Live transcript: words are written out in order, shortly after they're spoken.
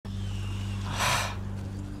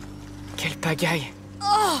pagaille.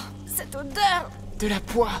 Oh, cette odeur! De la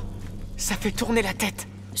poix. Ça fait tourner la tête.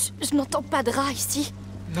 Je n'entends pas de rats ici.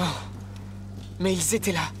 Non. Mais ils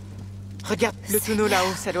étaient là. Regarde le tonneau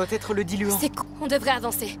là-haut, ça doit être le diluant. C'est con. On devrait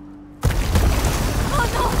avancer. Oh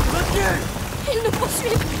non! Recule! Ils nous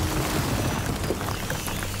poursuivent!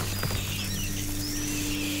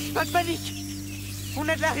 Pas de panique! On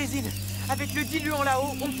a de la résine. Avec le diluant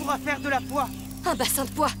là-haut, on pourra faire de la poix. Un bassin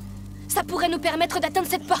de poids. Ça pourrait nous permettre d'atteindre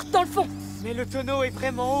cette porte dans le fond. Mais le tonneau est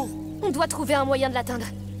vraiment haut. On doit trouver un moyen de l'atteindre.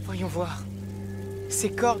 Voyons voir.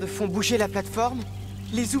 Ces cordes font bouger la plateforme.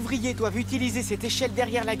 Les ouvriers doivent utiliser cette échelle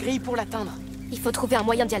derrière la grille pour l'atteindre. Il faut trouver un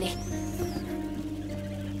moyen d'y aller.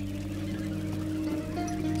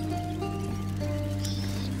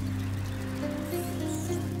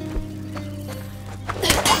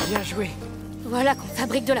 Bien joué. Voilà qu'on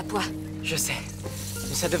fabrique de la poix. Je sais.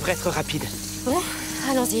 Mais ça devrait être rapide. Bon,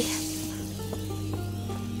 allons-y.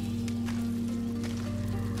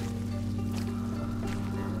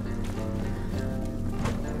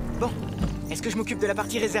 Bon. Est-ce que je m'occupe de la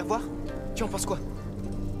partie réservoir? Tu en penses quoi?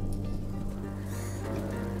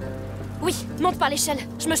 Oui, monte par l'échelle.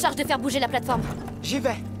 Je me charge de faire bouger la plateforme. J'y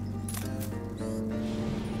vais.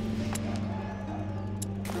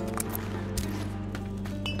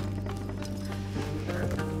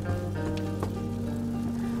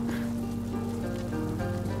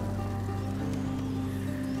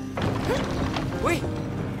 Oui.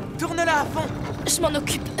 Tourne-la à fond. Je m'en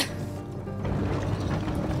occupe.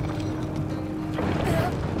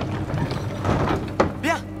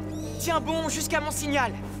 Bien. Tiens bon jusqu'à mon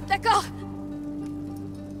signal. D'accord,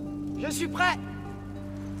 Je suis prêt.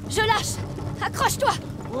 je lâche. Accroche-toi.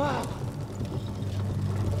 Wow.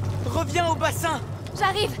 Reviens au bassin.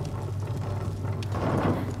 J'arrive.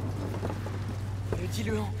 Le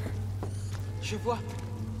diluant. Je vois.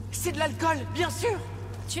 C'est de l'alcool, bien sûr.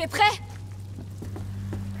 Tu es prêt?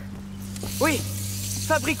 Oui.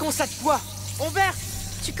 Fabriquons ça de poids. On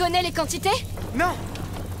verse. Tu connais les quantités? Non.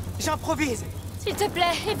 J'improvise. S'il te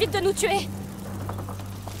plaît, évite de nous tuer.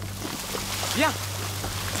 Bien.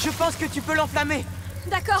 Je pense que tu peux l'enflammer.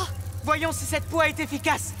 D'accord. Voyons si cette poix est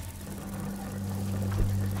efficace.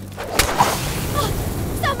 Oh,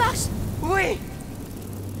 ça marche. Oui.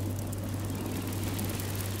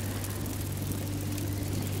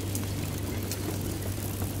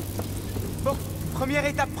 Bon, première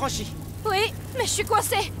étape franchie. Oui, mais je suis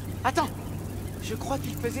coincée. Attends. Je crois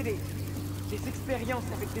qu'il faisait des expériences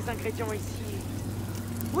avec des ingrédients ici.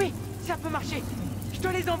 Oui, ça peut marcher. Je te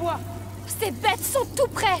les envoie. Ces bêtes sont tout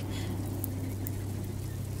près.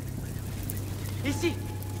 Ici.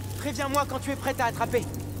 Préviens-moi quand tu es prête à attraper.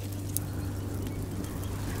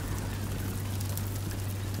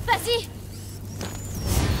 Vas-y.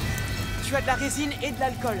 Tu as de la résine et de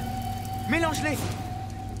l'alcool. Mélange-les.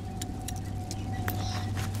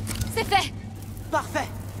 C'est fait. Parfait.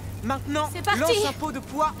 Maintenant, C'est parti. lance un pot de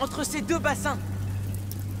poids entre ces deux bassins.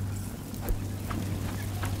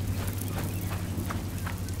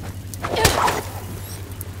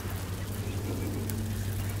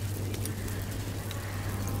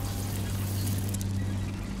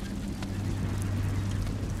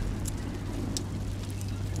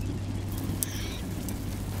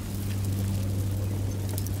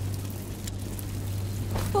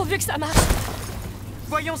 Pourvu que ça marche.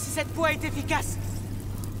 Voyons si cette poix est efficace.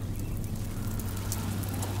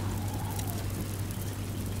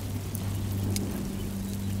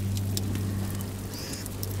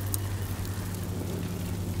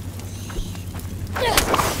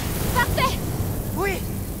 Parfait. Oui.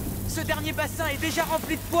 Ce dernier bassin est déjà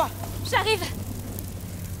rempli de poids. J'arrive.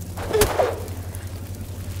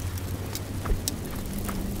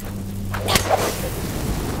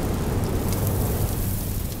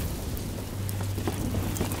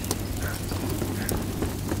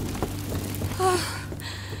 Oh,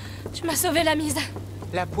 tu m'as sauvé la mise.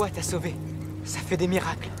 La poix t'a sauvé. Ça fait des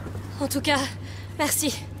miracles. En tout cas,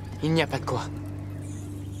 merci. Il n'y a pas de quoi.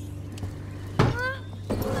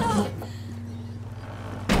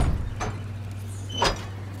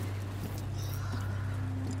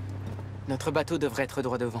 Notre bateau devrait être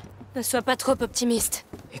droit devant. Ne sois pas trop optimiste.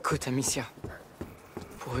 Écoute, Amicia.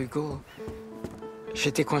 Pour Hugo,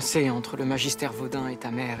 j'étais coincé entre le magistère Vaudin et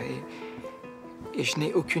ta mère et je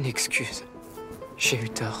n'ai aucune excuse. J'ai eu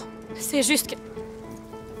tort. C'est juste que...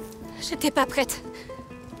 j'étais pas prête.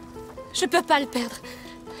 Je peux pas le perdre.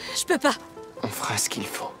 Je peux pas. On fera ce qu'il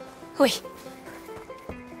faut. Oui.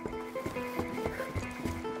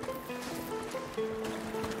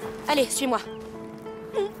 Allez, suis-moi.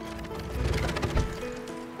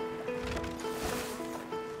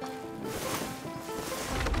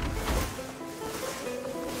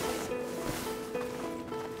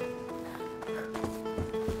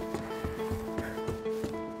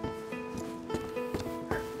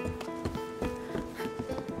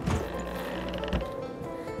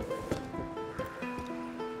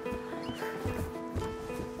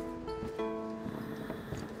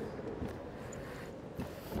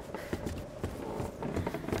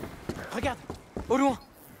 Regarde, au loin,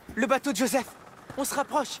 le bateau de Joseph. On se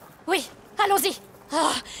rapproche. Oui, allons-y.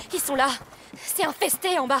 Ah, ils sont là. C'est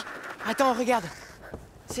infesté en bas. Attends, regarde.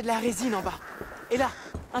 C'est de la résine en bas. Et là,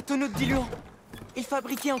 un tonneau de diluant. Ils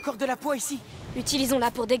fabriquaient encore de la poix ici.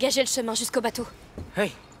 Utilisons-la pour dégager le chemin jusqu'au bateau.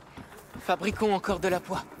 Oui, fabriquons encore de la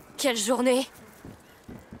poix. Quelle journée!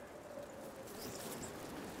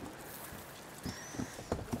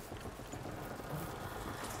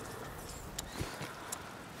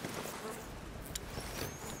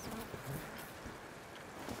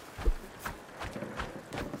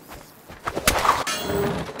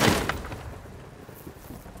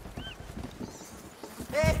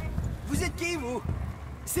 Hé, vous êtes qui, vous?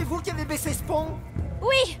 C'est vous qui avez baissé ce pont?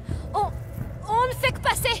 Oui! On ne fait que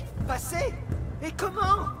passer! Passé? Et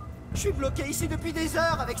comment? Je suis bloqué ici depuis des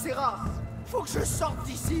heures avec ces rats. Faut que je sorte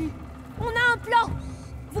d'ici. On a un plan!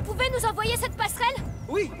 Vous pouvez nous envoyer cette passerelle?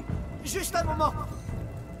 Oui, juste un moment.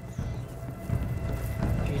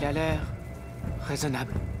 Il a l'air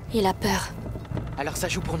raisonnable. Il a peur. Alors ça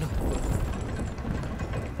joue pour nous.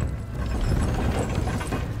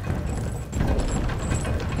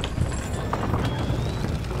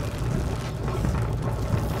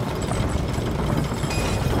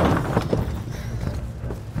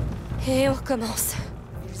 Et on recommence.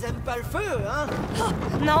 Ils aiment pas le feu, hein? Oh,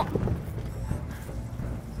 non!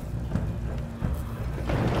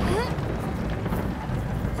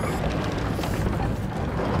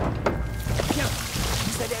 Bien.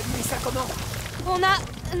 Vous allez allumer ça comment? On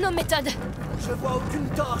a nos méthodes. Je vois aucune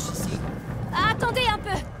torche ici. Attendez un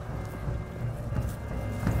peu!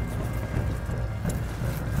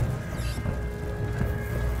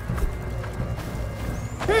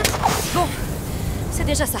 Bon, c'est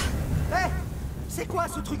déjà ça. Hé, c'est quoi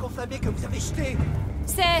ce truc enflammé que vous avez jeté?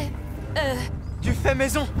 C'est... Du fait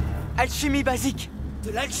maison. Alchimie basique.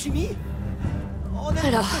 De l'alchimie? On a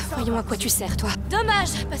Alors, fait ça. voyons à quoi tu sers, toi.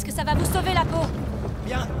 Dommage, parce que ça va vous sauver la peau.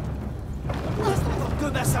 Bien. Il reste encore 2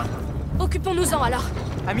 bassins. Occupons-nous-en alors.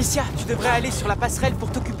 Amicia, tu devrais aller sur la passerelle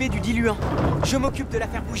pour t'occuper du diluant. Je m'occupe de la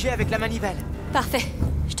faire bouger avec la manivelle. Parfait.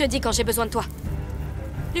 Je te dis quand j'ai besoin de toi.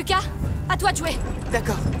 Lucas, à toi de jouer.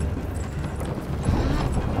 D'accord.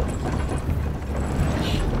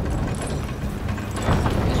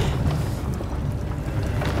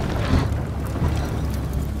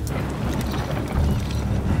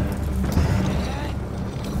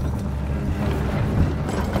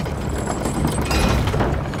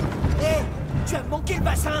 Hé, tu as manqué le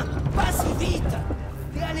bassin. Pas si vite.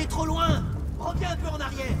 T'es allé trop loin. Reviens un peu en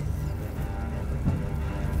arrière.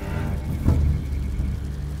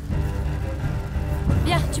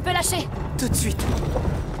 Bien, tu peux lâcher. Tout de suite.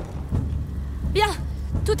 Bien,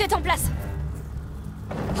 tout est en place.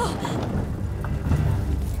 Oh.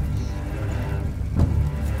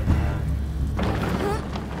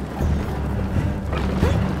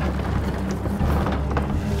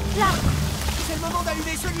 Là, C'est le moment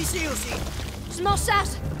d'allumer celui-ci aussi. je m'en charge.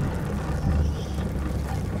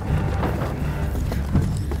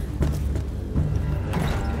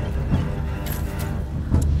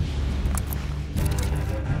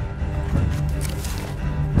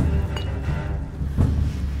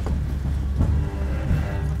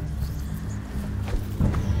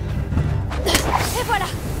 Et voilà.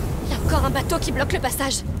 Il y a encore un bateau qui bloque le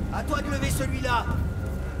passage. À toi de lever celui-là.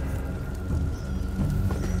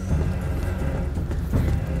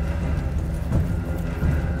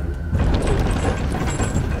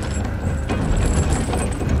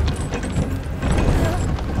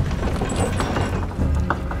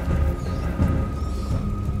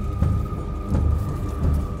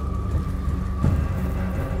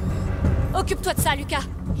 Occupe-toi de ça, Lucas.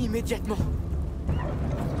 Immédiatement.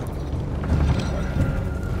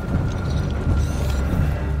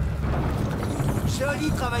 Joli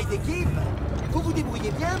travail d'équipe. Vous vous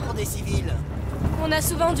débrouillez bien pour des civils. On a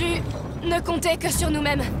souvent dû ne compter que sur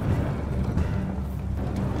nous-mêmes.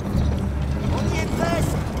 On y est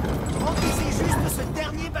presque. Remplissez juste ce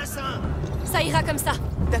dernier bassin. Ça ira comme ça.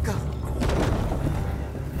 D'accord.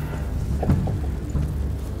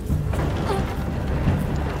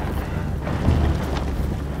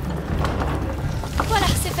 Voilà,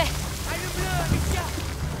 c'est fait. Allume-le, Amicia.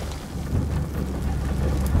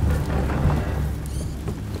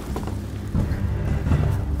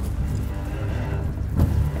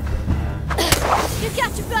 Lucas,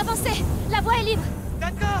 tu peux avancer. La voie est libre.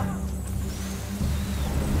 D'accord.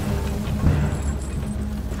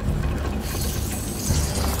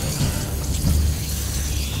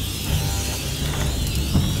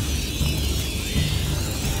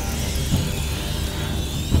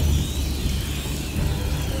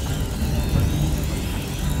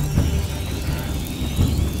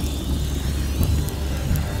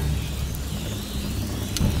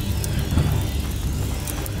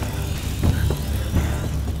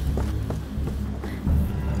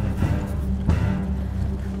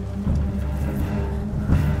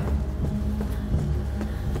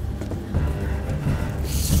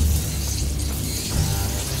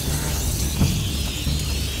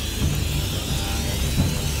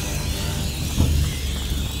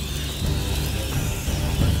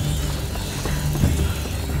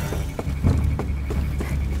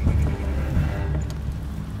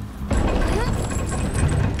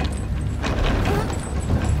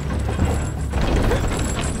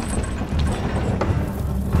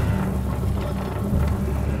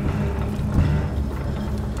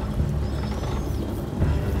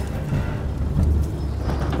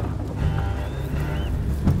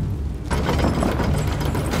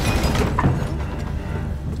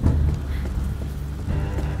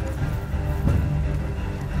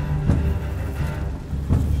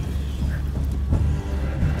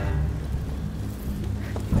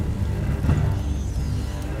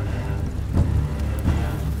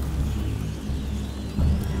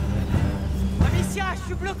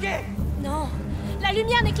 bloqué! Non, la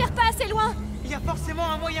lumière n'éclaire pas assez loin. Il y a forcément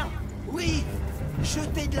un moyen! Oui!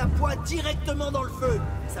 Jetez de la poix directement dans le feu.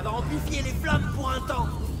 Ça va amplifier les flammes pour un temps.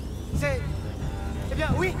 C'est... Eh bien,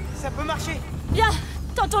 oui, ça peut marcher! Bien,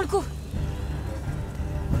 tentons le coup.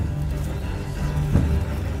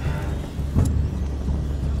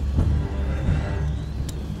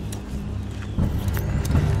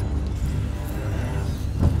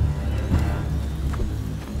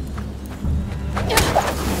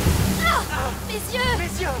 Mes yeux!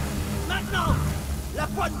 Mes yeux! Maintenant! La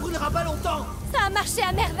poix ne brûlera pas longtemps. Ça a marché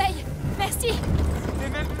à merveille. Merci. C'est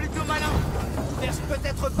même plutôt malin! On verse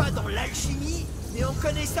peut-être pas dans l'alchimie, mais on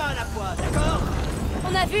connaît ça à la poix, d'accord?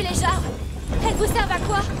 On a vu les jarres. Elles vous servent à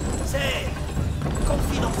quoi? C'est...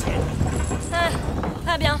 confidentiel. Ah,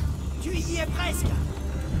 ah bien. Tu y es presque.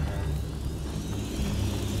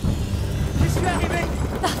 Je suis arrivé!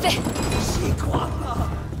 Parfait. J'y crois pas.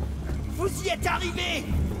 Vous y êtes arrivé.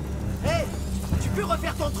 Hé, tu peux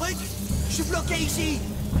refaire ton truc? Je suis bloqué ici.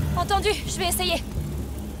 Entendu, je vais essayer.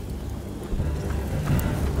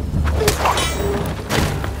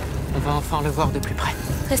 On va enfin le voir de plus près.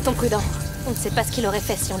 Restons prudents. On ne sait pas ce qu'il aurait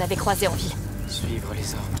fait si on l'avait croisé en ville. Suivre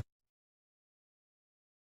les ordres.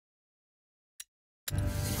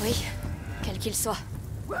 Oui, quel qu'il soit.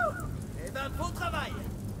 Wouh! Eh ben, beau travail.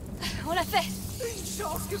 On l'a fait. Une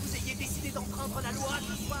chance que vous ayez décidé d'enfreindre la loi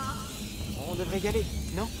ce soir. On devrait y aller,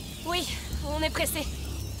 non? Oui, on est pressé.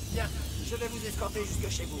 Bien, je vais vous escorter jusque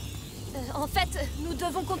chez vous. En fait, nous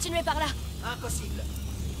devons continuer par là. Impossible.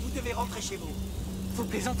 Vous devez rentrer chez vous. Vous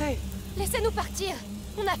plaisantez! Laissez-nous partir.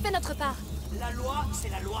 On a fait notre part. La loi, c'est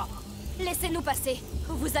la loi. Laissez-nous passer,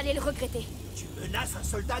 ou vous allez le regretter. Tu menaces un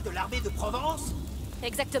soldat de l'armée de Provence?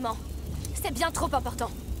 Exactement. C'est bien trop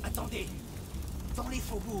important. Attendez. Dans les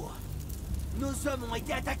faubourgs, nos hommes ont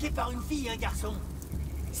été attaqués par une fille et un garçon.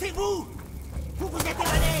 C'est vous! Vous vous êtes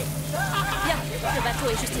évadés! Bien, le bateau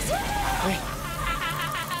est juste ici. Oui.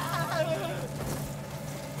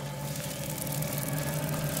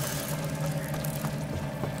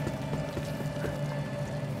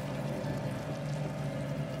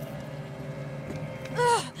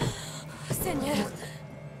 Seigneur.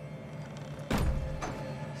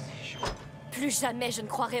 Plus jamais je ne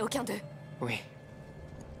croirai aucun d'eux. Oui.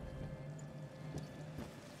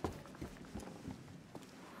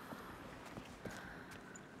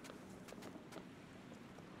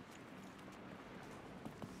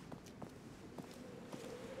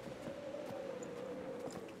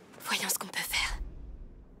 Voyons ce qu'on peut faire.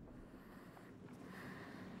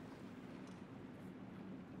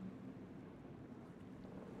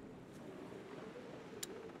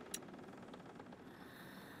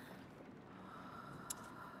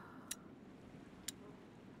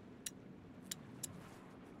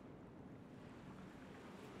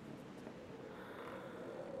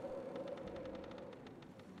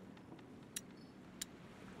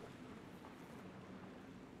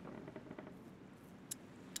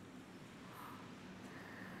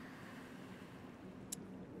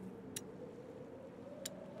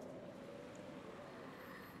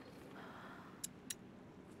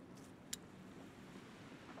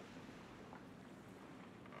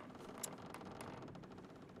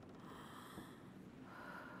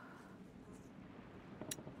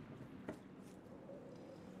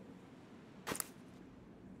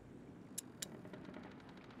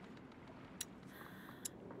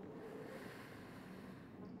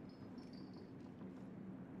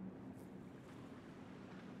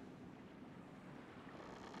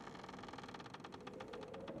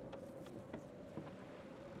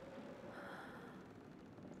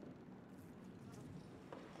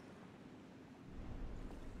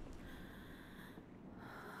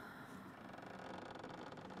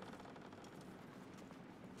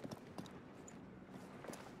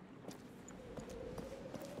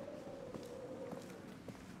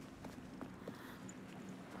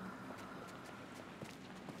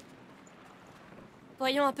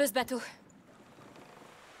 Voyons un peu ce bateau.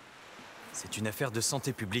 C'est une affaire de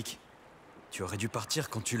santé publique. Tu aurais dû partir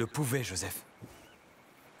quand tu le pouvais, Joseph.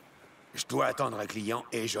 Je dois attendre un client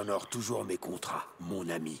et j'honore toujours mes contrats, mon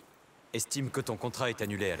ami. Estime que ton contrat est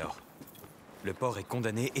annulé alors. Le port est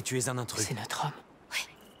condamné et tu es un intrus. C'est notre homme. Oui,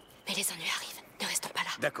 mais les ennuis arrivent. Ne restons pas là.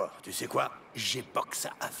 D'accord, tu sais quoi? J'ai pas que ça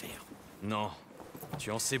à faire. Non, tu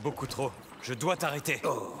en sais beaucoup trop. Je dois t'arrêter.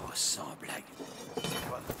 Oh, sans blague.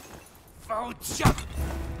 Va au diable!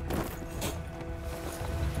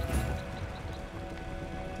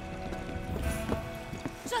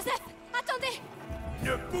 Joseph, attendez!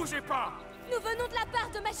 Ne bougez pas! Nous venons de la part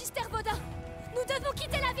de Magister Vaudin. Nous devons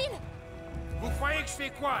quitter la ville. Vous croyez que je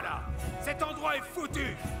fais quoi, là? Cet endroit est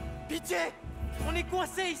foutu! Pitié! On est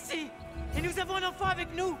coincés ici. Et nous avons un enfant avec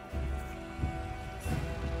nous.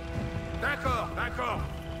 D'accord, d'accord.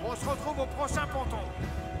 On se retrouve au prochain ponton.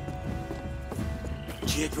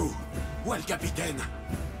 Qui êtes-vous? Où est le capitaine?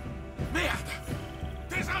 Merde!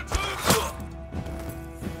 Des intrus!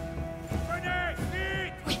 Venez,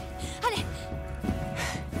 vite! Oui, allez.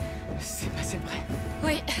 C'est passé près.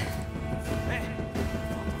 Oui.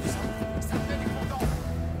 Ça me fait du content.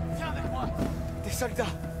 Viens avec moi. Des soldats.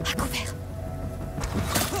 À couvert.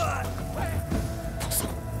 Bon sang.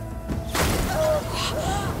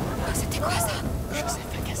 Oh, c'était quoi ça?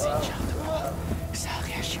 Joseph a cassé une jarre de bois. Ça a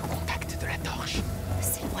réagi au contact de la torche.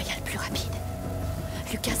 C'est le moyen le plus rapide.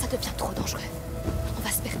 Lucas, ça devient trop dangereux. On va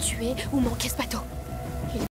se faire tuer ou manquer ce bateau.